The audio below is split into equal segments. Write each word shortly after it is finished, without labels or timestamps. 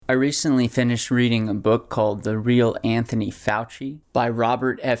I recently finished reading a book called The Real Anthony Fauci by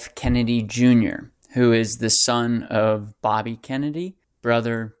Robert F. Kennedy Jr., who is the son of Bobby Kennedy,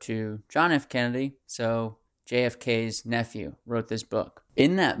 brother to John F. Kennedy, so JFK's nephew wrote this book.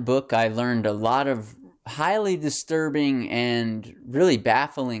 In that book, I learned a lot of highly disturbing and really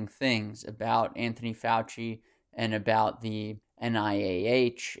baffling things about Anthony Fauci and about the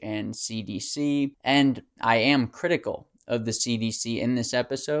NIAH and CDC, and I am critical of the CDC in this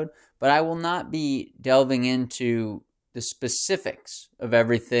episode, but I will not be delving into the specifics of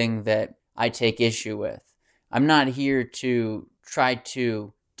everything that I take issue with. I'm not here to try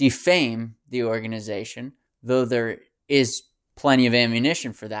to defame the organization, though there is plenty of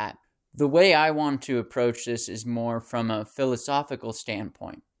ammunition for that. The way I want to approach this is more from a philosophical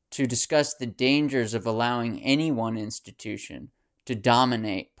standpoint, to discuss the dangers of allowing any one institution to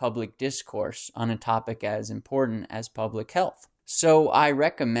dominate public discourse on a topic as important as public health. So I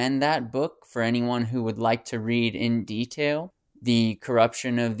recommend that book for anyone who would like to read in detail the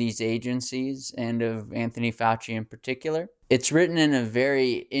corruption of these agencies and of Anthony Fauci in particular. It's written in a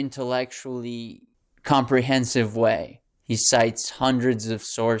very intellectually comprehensive way. He cites hundreds of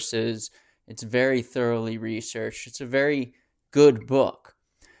sources. It's very thoroughly researched. It's a very good book.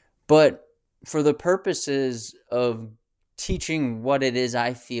 But for the purposes of teaching what it is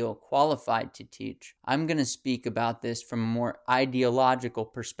I feel qualified to teach, I'm going to speak about this from a more ideological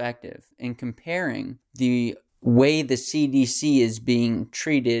perspective and comparing the way the CDC is being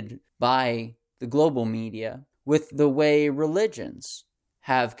treated by the global media with the way religions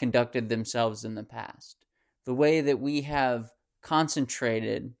have conducted themselves in the past, the way that we have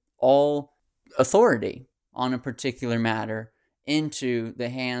concentrated all authority on a particular matter into the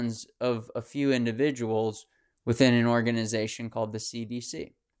hands of a few individuals within an organization called the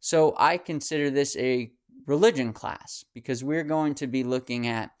CDC. So I consider this a religion class because we're going to be looking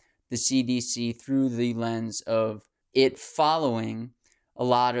at the CDC through the lens of it following a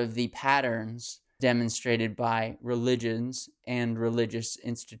lot of the patterns demonstrated by religions and religious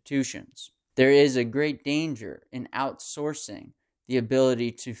institutions. There is a great danger in outsourcing the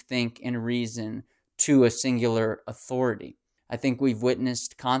ability to think and reason to a singular authority. I think we've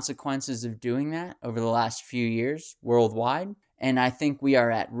witnessed consequences of doing that over the last few years worldwide, and I think we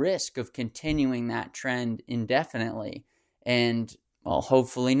are at risk of continuing that trend indefinitely, and, well,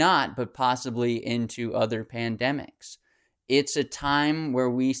 hopefully not, but possibly into other pandemics. It's a time where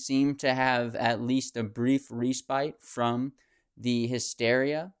we seem to have at least a brief respite from the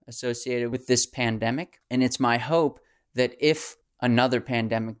hysteria associated with this pandemic, and it's my hope that if another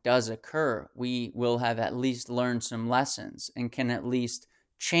pandemic does occur, we will have at least learned some lessons and can at least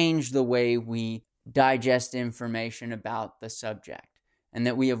change the way we digest information about the subject, and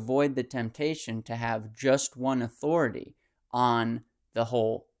that we avoid the temptation to have just one authority on the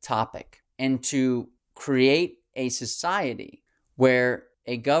whole topic, and to create a society where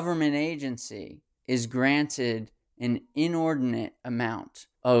a government agency is granted an inordinate amount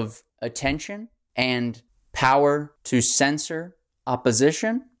of attention and power to censor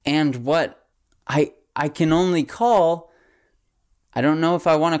opposition, and what I can only call, I don't know if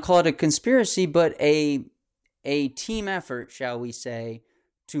I want to call it a conspiracy, but a team effort, shall we say,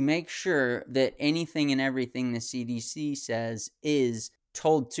 to make sure that anything and everything the CDC says is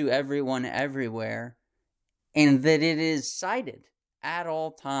told to everyone everywhere, and that it is cited at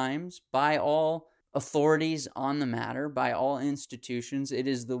all times by all authorities on the matter, by all institutions. It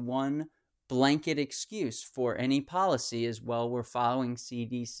is the one blanket excuse for any policy as well. We're following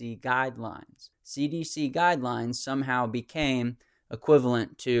CDC guidelines. CDC guidelines somehow became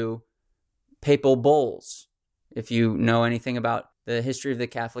equivalent to papal bulls. If you know anything about the history of the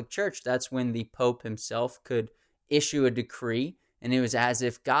Catholic Church, that's when the Pope himself could issue a decree, and it was as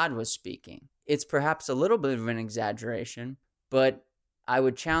if God was speaking. It's perhaps a little bit of an exaggeration, but I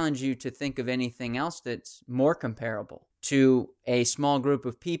would challenge you to think of anything else that's more comparable to a small group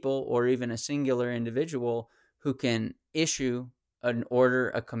of people or even a singular individual who can issue an order,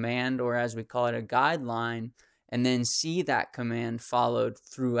 a command, or as we call it, a guideline, and then see that command followed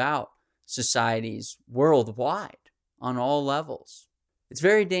throughout societies worldwide on all levels. It's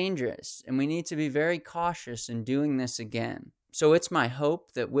very dangerous, and we need to be very cautious in doing this again. So it's my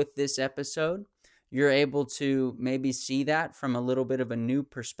hope that with this episode, you're able to maybe see that from a little bit of a new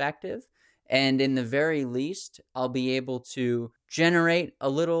perspective. And in the very least, I'll be able to generate a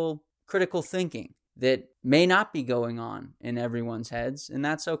little critical thinking that may not be going on in everyone's heads, and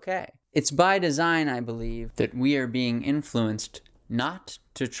that's okay. It's by design, I believe, that we are being influenced not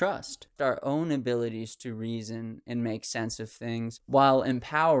to trust our own abilities to reason and make sense of things, while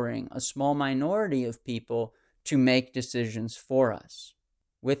empowering a small minority of people to make decisions for us.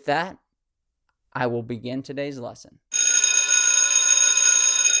 With that, I will begin today's lesson.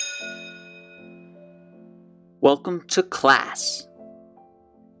 Welcome to class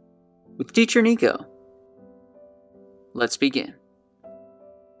with Teacher Nico. Let's begin.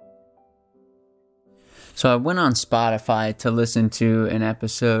 So I went on Spotify to listen to an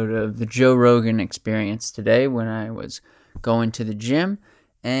episode of the Joe Rogan Experience today when I was going to the gym,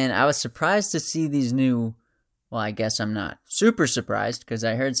 and I was surprised to see these new, well, I guess I'm not super surprised because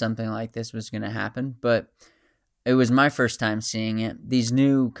I heard something like this was going to happen, but it was my first time seeing it. These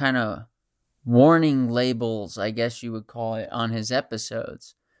new kind of warning labels, I guess you would call it, on his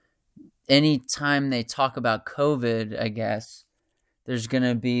episodes. Anytime they talk about COVID, I guess, there's going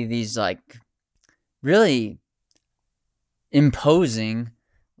to be these like really imposing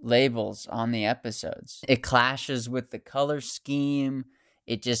labels on the episodes. It clashes with the color scheme.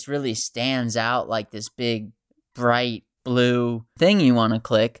 It just really stands out like this big, bright blue thing you want to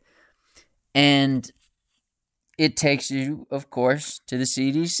click. And it takes you, of course, to the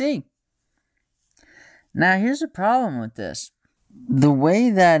CDC. Now, here's a problem with this. The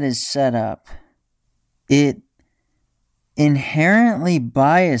way that is set up, it inherently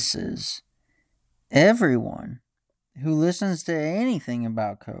biases everyone who listens to anything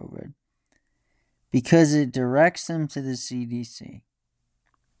about COVID because it directs them to the CDC.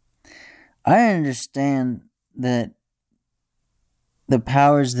 I understand that the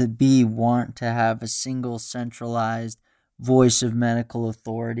powers that be want to have a single centralized voice of medical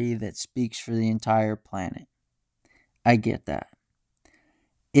authority that speaks for the entire planet. I get that.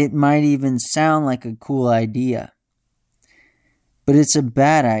 It might even sound like a cool idea, but it's a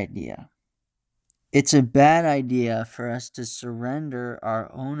bad idea. It's a bad idea for us to surrender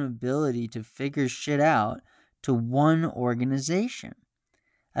our own ability to figure shit out to one organization.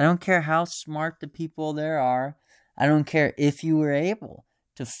 I don't care how smart the people there are. I don't care if you were able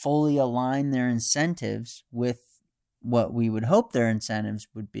to fully align their incentives with what we would hope their incentives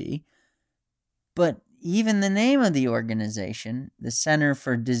would be. But even the name of the organization, the Center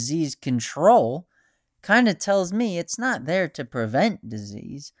for Disease Control, kind of tells me it's not there to prevent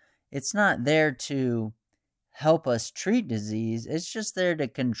disease. It's not there to help us treat disease. It's just there to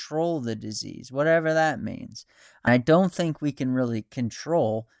control the disease, whatever that means. I don't think we can really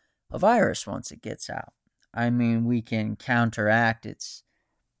control a virus once it gets out. I mean, we can counteract its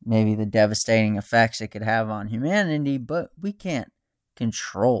maybe the devastating effects it could have on humanity, but we can't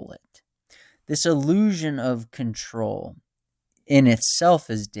control it. This illusion of control in itself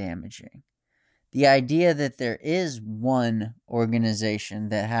is damaging. The idea that there is one organization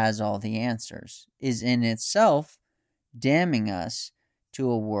that has all the answers is in itself damning us to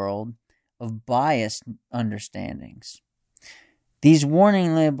a world of biased understandings. These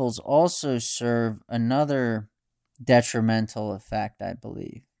warning labels also serve another detrimental effect, I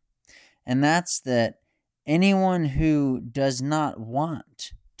believe, and that's that anyone who does not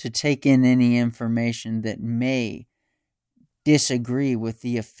want to take in any information that may disagree with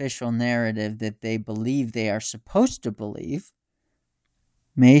the official narrative that they believe they are supposed to believe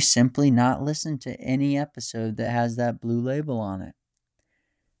may simply not listen to any episode that has that blue label on it.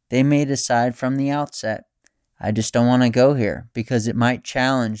 They may decide from the outset, I just don't want to go here because it might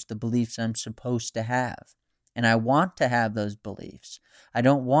challenge the beliefs I'm supposed to have. And I want to have those beliefs. I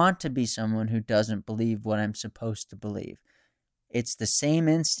don't want to be someone who doesn't believe what I'm supposed to believe. It's the same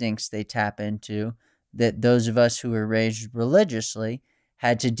instincts they tap into that those of us who were raised religiously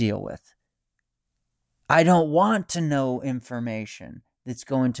had to deal with. I don't want to know information that's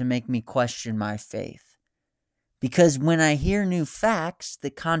going to make me question my faith. Because when I hear new facts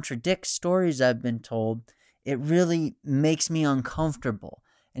that contradict stories I've been told, it really makes me uncomfortable.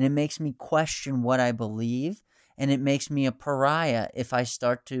 And it makes me question what I believe. And it makes me a pariah if I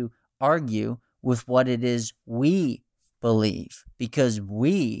start to argue with what it is we believe. Because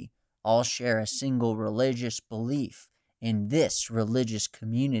we all share a single religious belief in this religious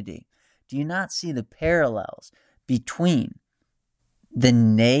community. Do you not see the parallels between the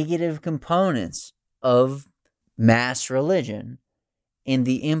negative components of mass religion and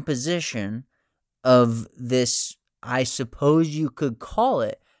the imposition of this, I suppose you could call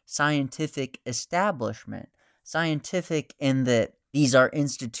it, scientific establishment? Scientific in that these are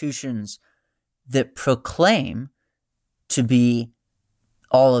institutions that proclaim to be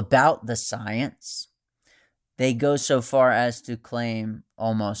all about the science. They go so far as to claim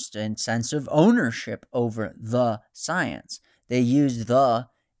almost a sense of ownership over the science. They use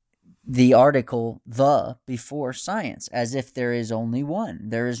the article "the" before science, as if there is only one.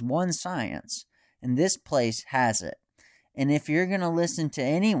 There is one science, and this place has it. And if you're going to listen to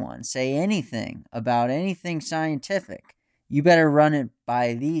anyone say anything about anything scientific, You better run it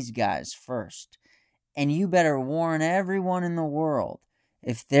by these guys first. And you better warn everyone in the world.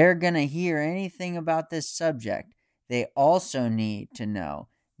 If they're going to hear anything about this subject, they also need to know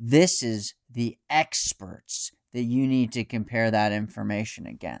this is the experts that you need to compare that information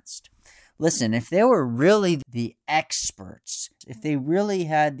against. Listen, if they were really the experts, if they really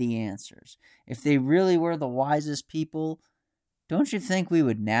had the answers, if they really were the wisest people, don't you think we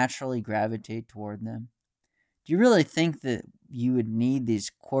would naturally gravitate toward them? Do you really think that you would need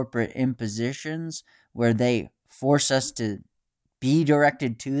these corporate impositions where they force us to be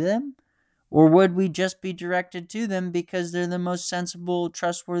directed to them? Or would we just be directed to them because they're the most sensible,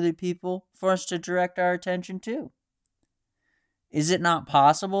 trustworthy people for us to direct our attention to? Is it not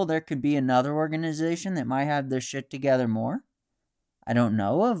possible there could be another organization that might have their shit together more? I don't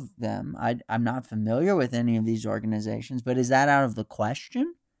know of them. I'm not familiar with any of these organizations, but is that out of the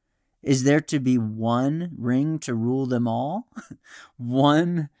question? Is there to be one ring to rule them all?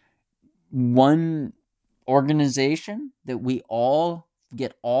 one organization that we all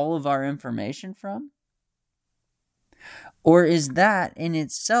get all of our information from? Or is that in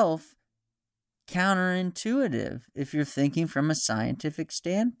itself counterintuitive if you're thinking from a scientific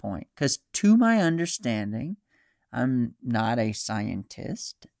standpoint? Because to my understanding, I'm not a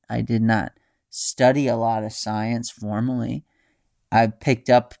scientist. I did not study a lot of science formally. I've picked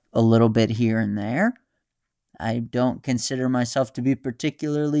up a little bit here and there. I don't consider myself to be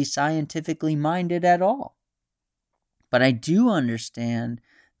particularly scientifically minded at all. But I do understand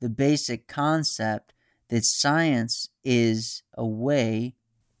the basic concept that science is a way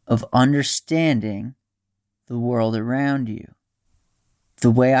of understanding the world around you.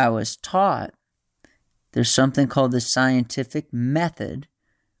 The way I was taught, there's something called the scientific method,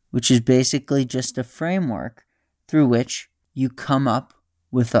 which is basically just a framework through which you come up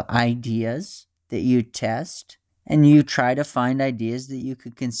with the ideas that you test, and you try to find ideas that you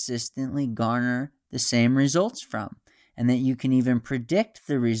could consistently garner the same results from, and that you can even predict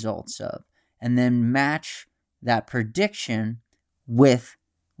the results of, and then match that prediction with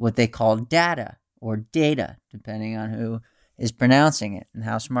what they call data or data, depending on who is pronouncing it and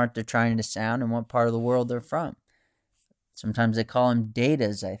how smart they're trying to sound and what part of the world they're from. Sometimes they call them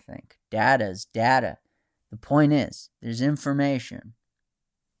datas, I think. Datas, data. The point is, there's information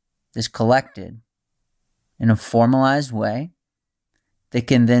that's collected in a formalized way that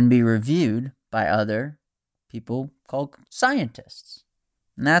can then be reviewed by other people called scientists.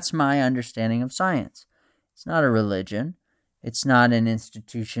 And that's my understanding of science. It's not a religion. It's not an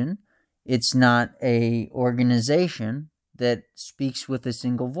institution. It's not an organization that speaks with a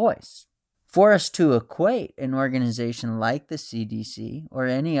single voice. For us to equate an organization like the CDC or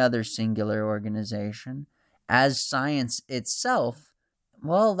any other singular organization as science itself,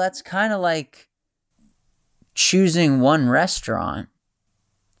 well, that's kind of like choosing one restaurant.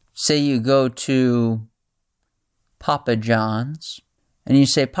 Say you go to Papa John's and you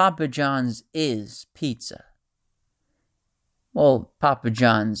say Papa John's is pizza. Well, Papa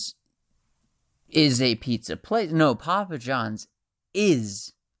John's is a pizza place. No, Papa John's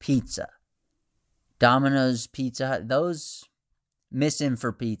is pizza. Domino's, Pizza Hut, those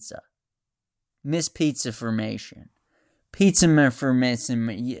misinfor pizza. Miss pizza formation. Pizza formation,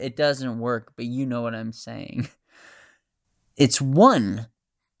 it doesn't work, but you know what I'm saying. It's one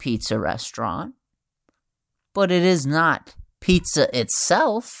pizza restaurant, but it is not pizza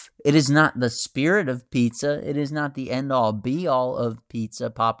itself. It is not the spirit of pizza. It is not the end-all, be-all of pizza,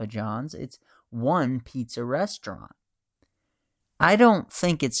 Papa John's. It's one pizza restaurant. I don't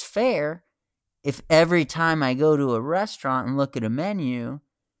think it's fair if every time I go to a restaurant and look at a menu,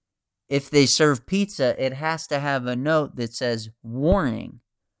 if they serve pizza, it has to have a note that says, warning,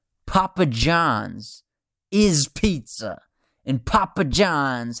 Papa John's is pizza, and Papa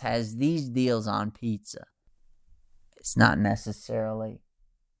John's has these deals on pizza. It's not necessarily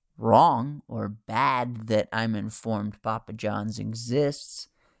wrong or bad that I'm informed Papa John's exists,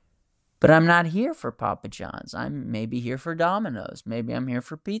 but I'm not here for Papa John's. I'm maybe here for Domino's. Maybe I'm here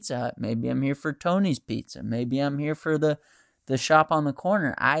for Pizza Hut. Maybe I'm here for Tony's Pizza. Maybe I'm here for the shop on the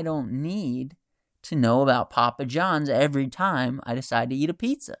corner. I don't need to know about Papa John's every time I decide to eat a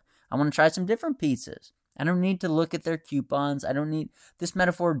pizza. I want to try some different pizzas. I don't need to look at their coupons. This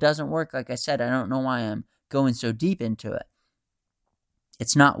metaphor doesn't work. Like I said, I don't know why I'm going so deep into it.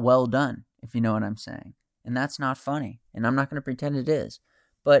 It's not well done, if you know what I'm saying. And that's not funny. And I'm not going to pretend it is.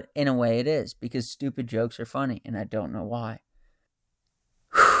 But in a way it is, because stupid jokes are funny, and I don't know why.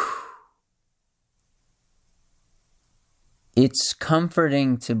 It's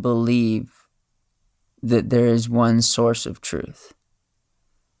comforting to believe that there is one source of truth.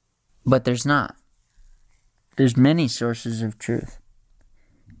 But there's not. There's many sources of truth,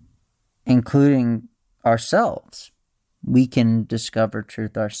 including ourselves. We can discover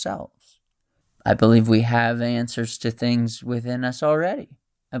truth ourselves. I believe we have answers to things within us already.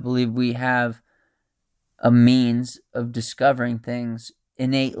 I believe we have a means of discovering things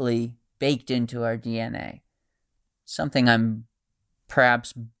innately baked into our DNA. Something I'm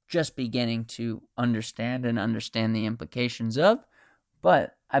perhaps just beginning to understand the implications of,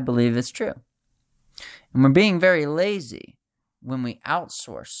 but I believe it's true. And we're being very lazy when we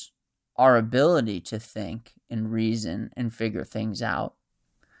outsource our ability to think and reason and figure things out,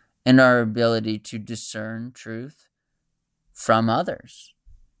 and our ability to discern truth from others,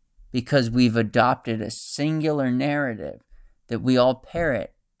 because we've adopted a singular narrative that we all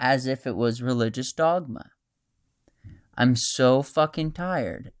parrot as if it was religious dogma. I'm so fucking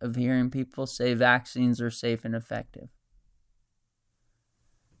tired of hearing people say vaccines are safe and effective.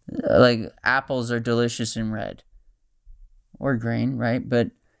 Like, apples are delicious in red or green, right?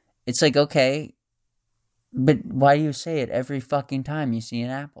 But it's like, okay, but why do you say it every fucking time you see an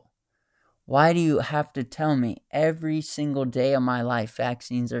apple? Why do you have to tell me every single day of my life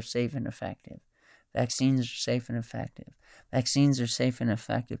vaccines are safe and effective? Vaccines are safe and effective. Vaccines are safe and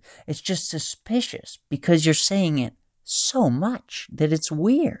effective. It's just suspicious because you're saying it so much that it's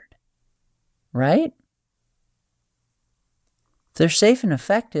weird, right? If they're safe and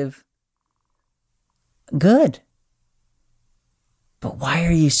effective, good. But why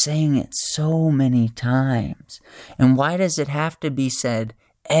are you saying it so many times? And why does it have to be said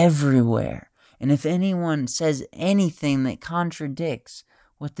everywhere? And if anyone says anything that contradicts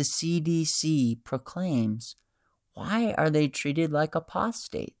what the CDC proclaims, why are they treated like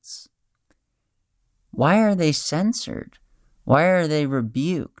apostates? Why are they censored? Why are they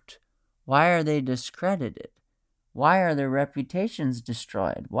rebuked? Why are they discredited? Why are their reputations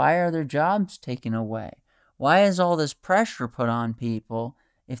destroyed? Why are their jobs taken away? Why is all this pressure put on people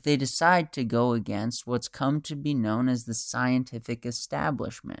if they decide to go against what's come to be known as the scientific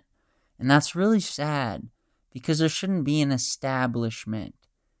establishment? And that's really sad, because there shouldn't be an establishment.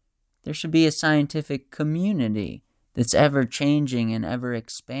 There should be a scientific community that's ever changing and ever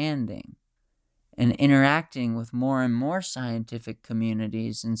expanding, and interacting with more and more scientific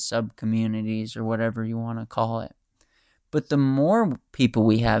communities and sub-communities, or whatever you want to call it. But the more people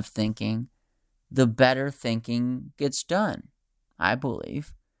we have thinking, the better thinking gets done, I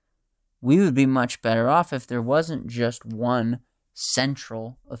believe. We would be much better off if there wasn't just one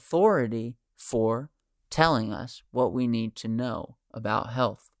central authority for telling us what we need to know about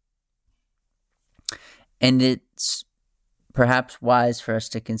health. And it's perhaps wise for us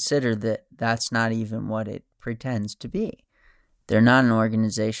to consider that that's not even what it pretends to be. They're not an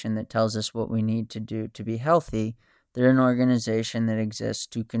organization that tells us what we need to do to be healthy. They're an organization that exists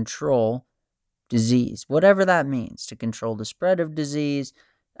to control disease, whatever that means, to control the spread of disease.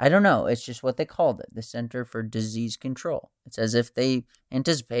 I don't know. It's just what they called it, the Center for Disease Control. It's as if they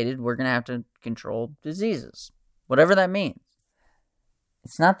anticipated we're going to have to control diseases, whatever that means.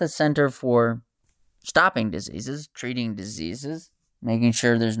 It's not the Center for stopping diseases, treating diseases, making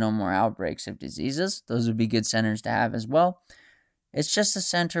sure there's no more outbreaks of diseases. Those would be good centers to have as well. It's just a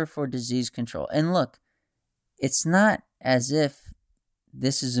Center for Disease Control. And look, it's not as if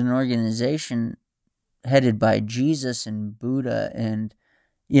this is an organization headed by Jesus and Buddha and,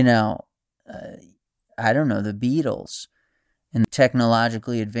 I don't know, the Beatles and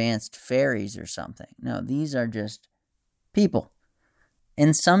technologically advanced fairies or something. No, these are just people.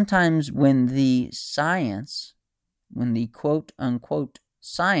 And sometimes when the quote-unquote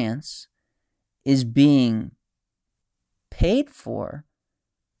science is being paid for,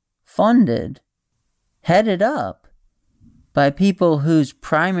 funded, headed up by people whose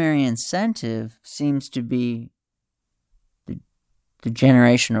primary incentive seems to be the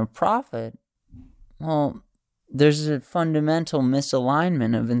generation of profit, well, there's a fundamental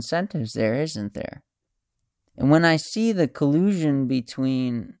misalignment of incentives there, isn't there? And when I see the collusion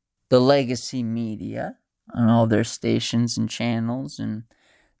between the legacy media and all their stations and channels and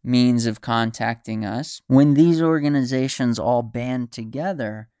means of contacting us, when these organizations all band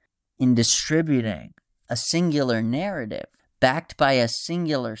together in distributing a singular narrative backed by a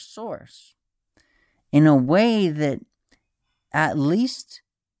singular source in a way that at least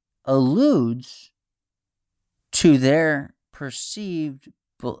alludes to their perceived...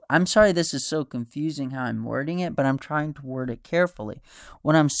 I'm sorry this is so confusing how I'm wording it, but I'm trying to word it carefully.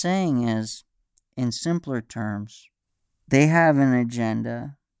 What I'm saying is, in simpler terms, they have an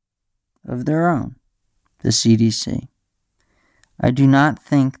agenda of their own, the CDC. I do not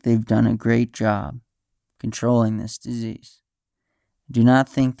think they've done a great job controlling this disease. Do not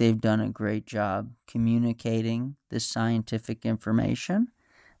think they've done a great job communicating this scientific information.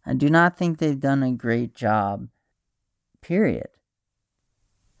 I do not think they've done a great job, period.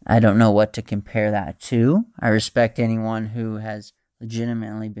 I don't know what to compare that to. I respect anyone who has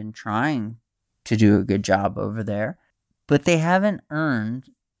legitimately been trying to do a good job over there, but they haven't earned,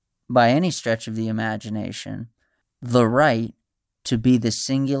 by any stretch of the imagination, the right to be the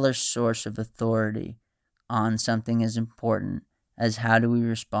singular source of authority on something as important as how do we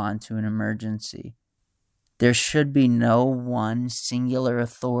respond to an emergency. There should be no one singular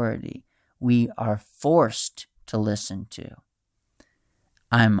authority we are forced to listen to.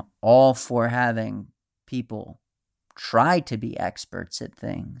 I'm all for having people try to be experts at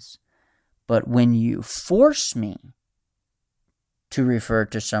things, but when you force me to refer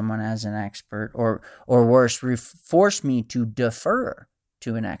to someone as an expert, or worse, force me to defer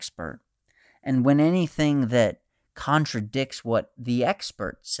to an expert, and when anything that contradicts what the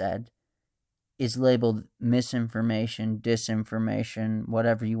expert said is labeled misinformation, disinformation,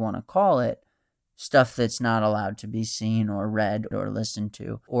 whatever you want to call it, stuff that's not allowed to be seen or read or listened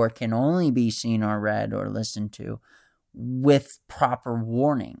to, or can only be seen or read or listened to with proper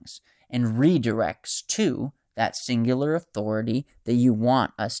warnings and redirects to that singular authority that you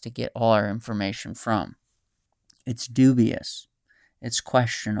want us to get all our information from. It's dubious, it's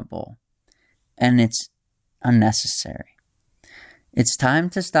questionable, and it's unnecessary. It's time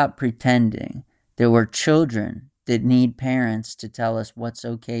to stop pretending that we're children that need parents to tell us what's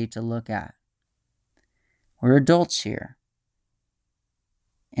okay to look at. We're adults here,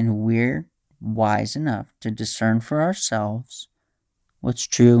 and we're wise enough to discern for ourselves what's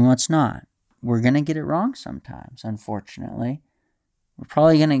true and what's not. We're going to get it wrong sometimes, unfortunately. We're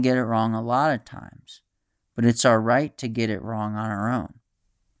probably going to get it wrong a lot of times, but it's our right to get it wrong on our own.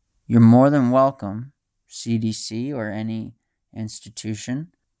 You're more than welcome, CDC or any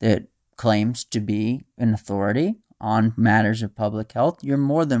institution that claims to be an authority on matters of public health. You're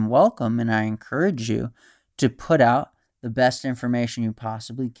more than welcome, and I encourage you to put out the best information you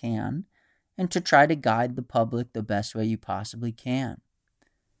possibly can and to try to guide the public the best way you possibly can.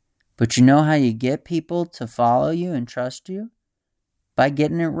 But you know how you get people to follow you and trust you? By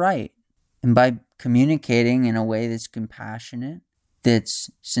getting it right and by communicating in a way that's compassionate, that's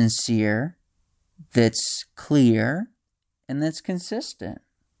sincere, that's clear, and that's consistent.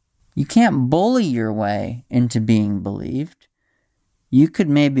 You can't bully your way into being believed. You could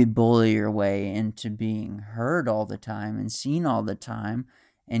maybe bully your way into being heard all the time and seen all the time,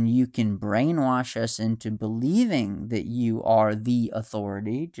 and you can brainwash us into believing that you are the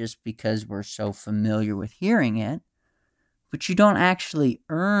authority just because we're so familiar with hearing it. But you don't actually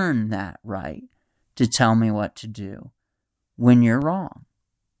earn that right to tell me what to do when you're wrong.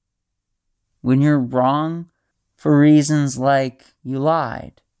 When you're wrong for reasons like you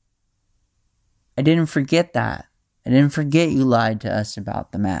lied. I didn't forget that. I didn't forget you lied to us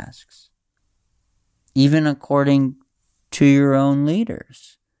about the masks. Even according to your own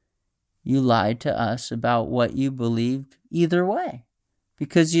leaders, you lied to us about what you believed either way,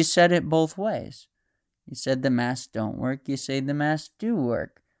 because you said it both ways. You said the masks don't work. You say the masks do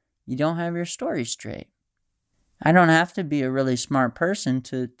work. You don't have your story straight. I don't have to be a really smart person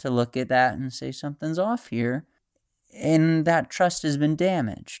to look at that and say something's off here, and that trust has been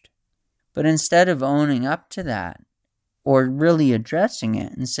damaged. But instead of owning up to that, or really addressing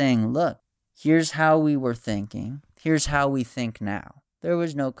it and saying, look, here's how we were thinking, here's how we think now. There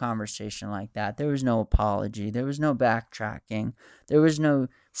was no conversation like that. There was no apology. There was no backtracking. There was no,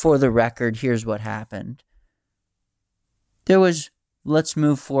 for the record, here's what happened. There was, let's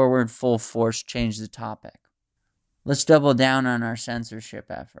move forward full force, change the topic. Let's double down on our censorship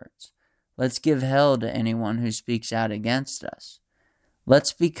efforts. Let's give hell to anyone who speaks out against us.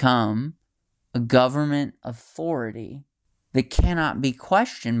 Let's become a government authority that cannot be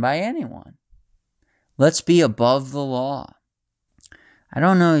questioned by anyone. Let's be above the law. I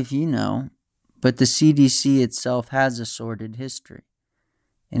don't know if you know, but the CDC itself has a sordid history.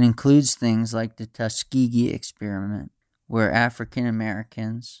 It includes things like the Tuskegee experiment, where African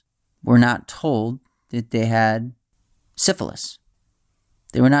Americans were not told that they had syphilis.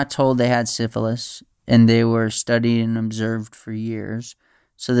 They were not told they had syphilis, and they were studied and observed for years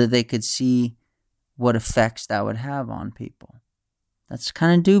so that they could see what effects that would have on people. That's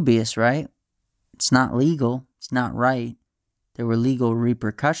kind of dubious, right? It's not legal. It's not right. There were legal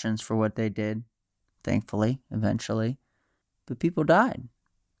repercussions for what they did, thankfully, eventually. But people died.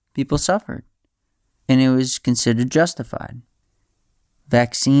 People suffered. And it was considered justified.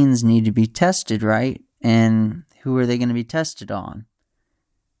 Vaccines need to be tested, right? And who are they going to be tested on?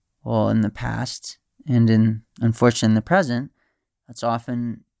 Well, in the past, and unfortunately in the present, That's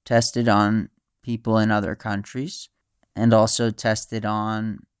often tested on people in other countries and also tested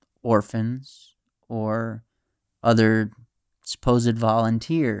on orphans or other supposed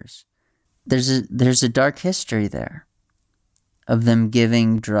volunteers. There's a dark history there of them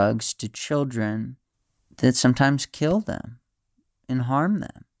giving drugs to children that sometimes kill them and harm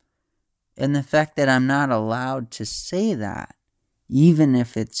them. And the fact that I'm not allowed to say that, even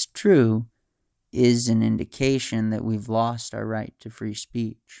if it's true, is an indication that we've lost our right to free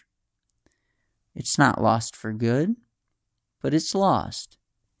speech. It's not lost for good, but it's lost,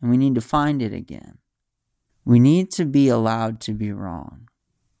 and we need to find it again. We need to be allowed to be wrong.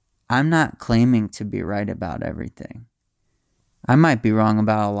 I'm not claiming to be right about everything. I might be wrong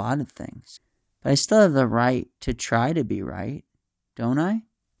about a lot of things, but I still have the right to try to be right, don't I?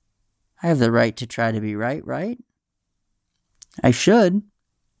 I have the right to try to be right, right? I should.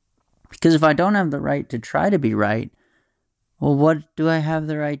 Because if I don't have the right to try to be right, well, what do I have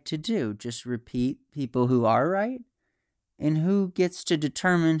the right to do? Just repeat people who are right? And who gets to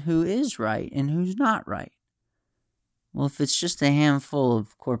determine who is right and who's not right? Well, if it's just a handful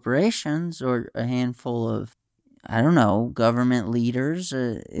of corporations or a handful of, government leaders,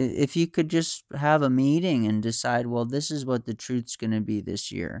 if you could just have a meeting and decide, well, this is what the truth's going to be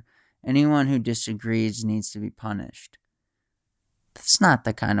this year. Anyone who disagrees needs to be punished. That's not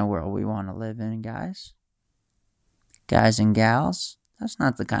the kind of world we want to live in, guys. Guys and gals, that's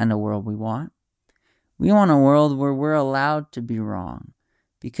not the kind of world we want. We want a world where we're allowed to be wrong,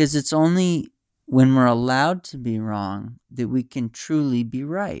 because it's only when we're allowed to be wrong that we can truly be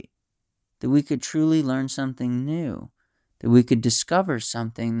right, that we could truly learn something new, that we could discover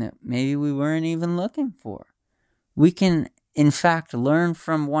something that maybe we weren't even looking for. We can, in fact, learn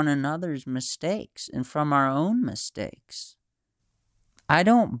from one another's mistakes and from our own mistakes. I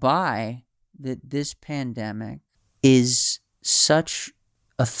don't buy that this pandemic is such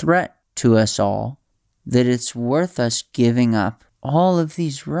a threat to us all that it's worth us giving up all of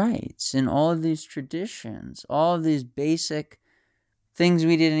these rights and all of these traditions, all of these basic things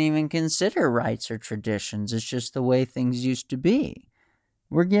we didn't even consider rights or traditions. It's just the way things used to be.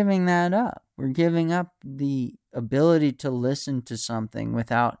 We're giving that up. We're giving up the ability to listen to something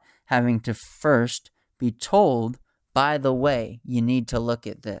without having to first be told, by the way, you need to look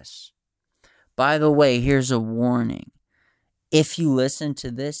at this. By the way, here's a warning. If you listen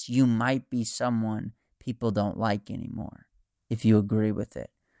to this, you might be someone people don't like anymore, if you agree with it.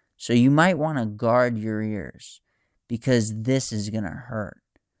 So you might want to guard your ears, because this is going to hurt.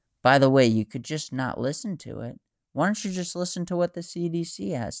 By the way, you could just not listen to it. Why don't you just listen to what the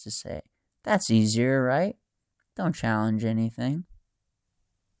CDC has to say? That's easier, right? Don't challenge anything.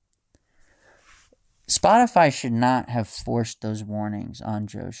 Spotify should not have forced those warnings on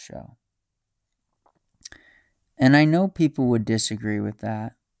Joe's show. And I know people would disagree with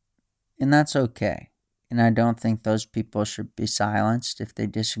that, and that's okay. And I don't think those people should be silenced if they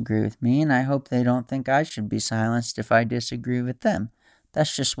disagree with me, and I hope they don't think I should be silenced if I disagree with them.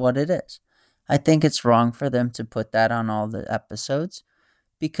 That's just what it is. I think it's wrong for them to put that on all the episodes,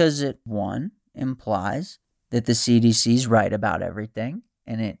 because it, one, implies that the CDC's right about everything,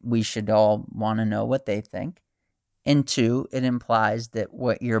 and we should all want to know what they think. And two, it implies that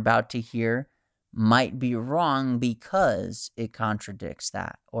what you're about to hear might be wrong because it contradicts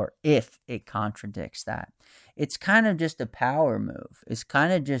that, or if it contradicts that. It's kind of just a power move. It's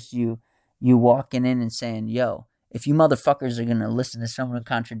kind of just you walking in and saying, yo, if you motherfuckers are going to listen to someone who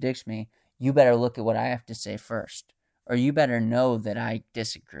contradicts me, you better look at what I have to say first, or you better know that I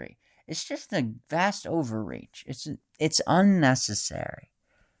disagree. It's just a vast overreach. It's unnecessary.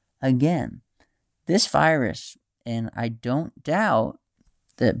 Again, this virus, and I don't doubt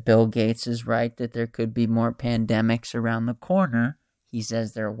that Bill Gates is right that there could be more pandemics around the corner. He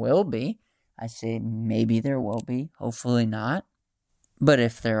says there will be. I say maybe there will be. Hopefully not. But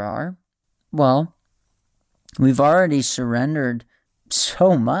if there are, well, we've already surrendered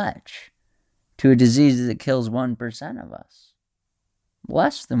so much to a disease that kills 1% of us.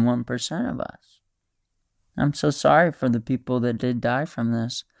 Less than 1% of us. I'm so sorry for the people that did die from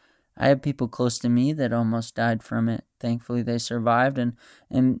this. I have people close to me that almost died from it. Thankfully, they survived,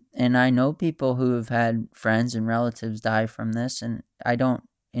 and I know people who have had friends and relatives die from this, and I don't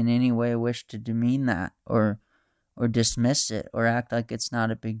in any way wish to demean that or dismiss it or act like it's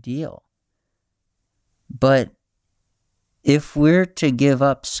not a big deal. But if we're to give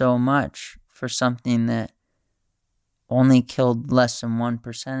up so much for something that only killed less than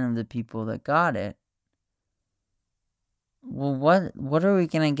 1% of the people that got it, well, what are we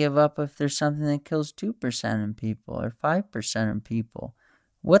going to give up if there's something that kills 2% of people or 5% of people?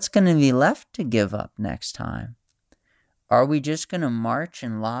 What's going to be left to give up next time? Are we just going to march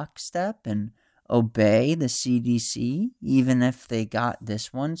in lockstep and obey the CDC, even if they got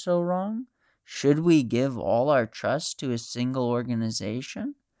this one so wrong? Should we give all our trust to a single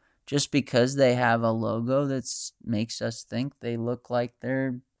organization just because they have a logo that makes us think they look like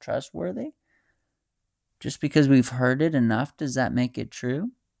they're trustworthy? Just because we've heard it enough, does that make it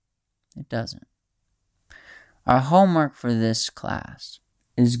true? It doesn't. Our homework for this class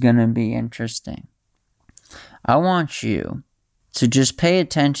is going to be interesting. I want you to just pay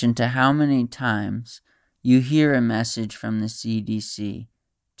attention to how many times you hear a message from the CDC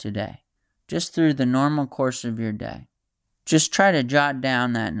today, just through the normal course of your day. Just try to jot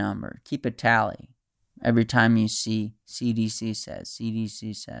down that number. Keep a tally every time you see CDC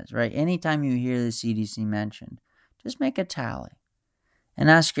says, right? Anytime you hear the CDC mentioned, just make a tally and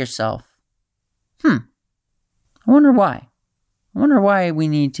ask yourself, I wonder why. I wonder why we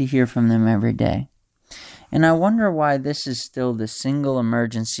need to hear from them every day. And I wonder why this is still the single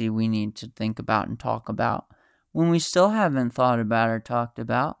emergency we need to think about and talk about when we still haven't thought about or talked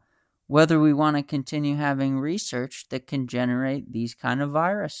about whether we want to continue having research that can generate these kind of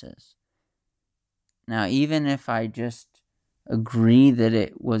viruses. Now, even if I just agree that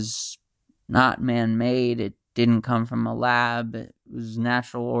it was not man-made, it didn't come from a lab, it was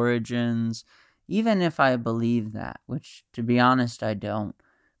natural origins, even if I believe that, which to be honest I don't,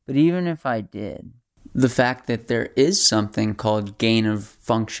 but even if I did, the fact that there is something called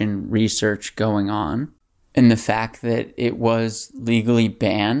gain-of-function research going on, and the fact that it was legally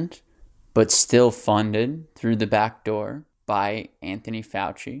banned, but still funded through the back door by Anthony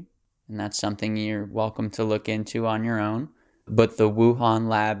Fauci, and that's something you're welcome to look into on your own. But the Wuhan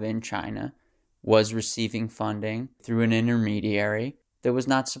lab in China was receiving funding through an intermediary that was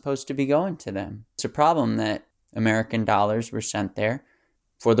not supposed to be going to them. It's a problem that American dollars were sent there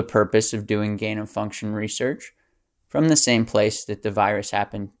for the purpose of doing gain-of-function research from the same place that the virus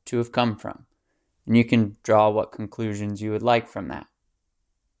happened to have come from. And you can draw what conclusions you would like from that.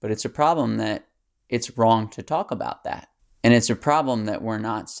 But it's a problem that it's wrong to talk about that. And it's a problem that we're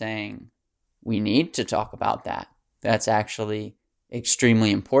not saying we need to talk about that. That's actually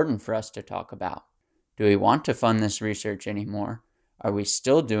extremely important for us to talk about. Do we want to fund this research anymore? Are we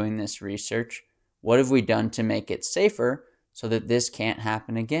still doing this research? What have we done to make it safer so that this can't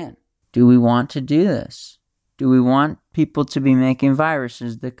happen again? Do we want to do this? Do we want people to be making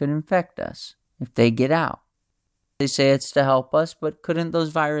viruses that could infect us if they get out? They say it's to help us, but couldn't those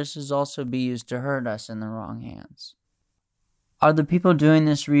viruses also be used to hurt us in the wrong hands? Are the people doing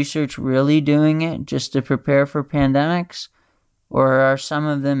this research really doing it just to prepare for pandemics? Or are some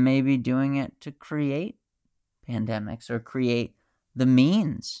of them maybe doing it to create pandemics or create the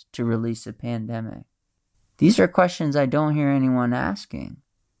means to release a pandemic? These are questions I don't hear anyone asking.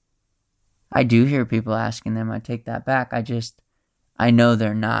 I do hear people asking them. I take that back. I know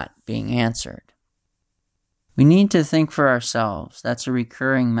they're not being answered. We need to think for ourselves. That's a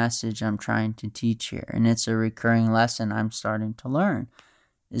recurring message I'm trying to teach here. And it's a recurring lesson I'm starting to learn.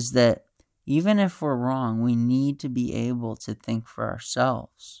 Is that even if we're wrong, we need to be able to think for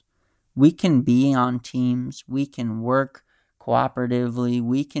ourselves. We can be on teams. We can work cooperatively.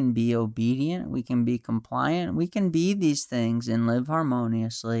 We can be obedient. We can be compliant. We can be these things and live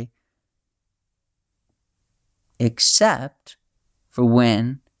harmoniously. Except for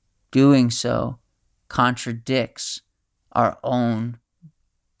when doing so contradicts our own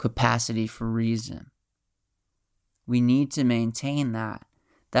capacity for reason. We need to maintain that.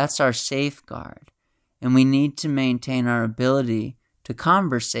 That's our safeguard. And we need to maintain our ability to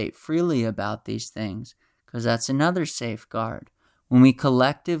conversate freely about these things, because that's another safeguard. When we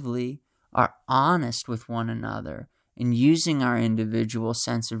collectively are honest with one another and using our individual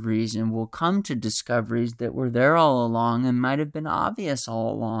sense of reason, we'll come to discoveries that were there all along and might have been obvious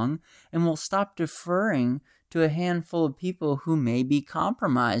all along, and we'll stop deferring to a handful of people who may be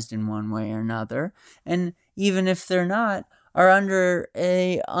compromised in one way or another, and even if they're not, are under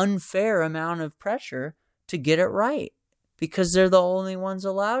an unfair amount of pressure to get it right, because they're the only ones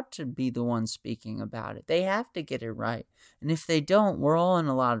allowed to be the ones speaking about it. They have to get it right, and if they don't, we're all in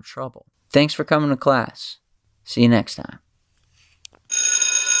a lot of trouble. Thanks for coming to class. See you next time.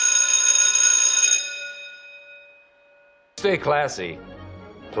 Stay classy,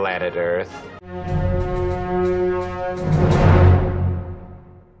 planet Earth.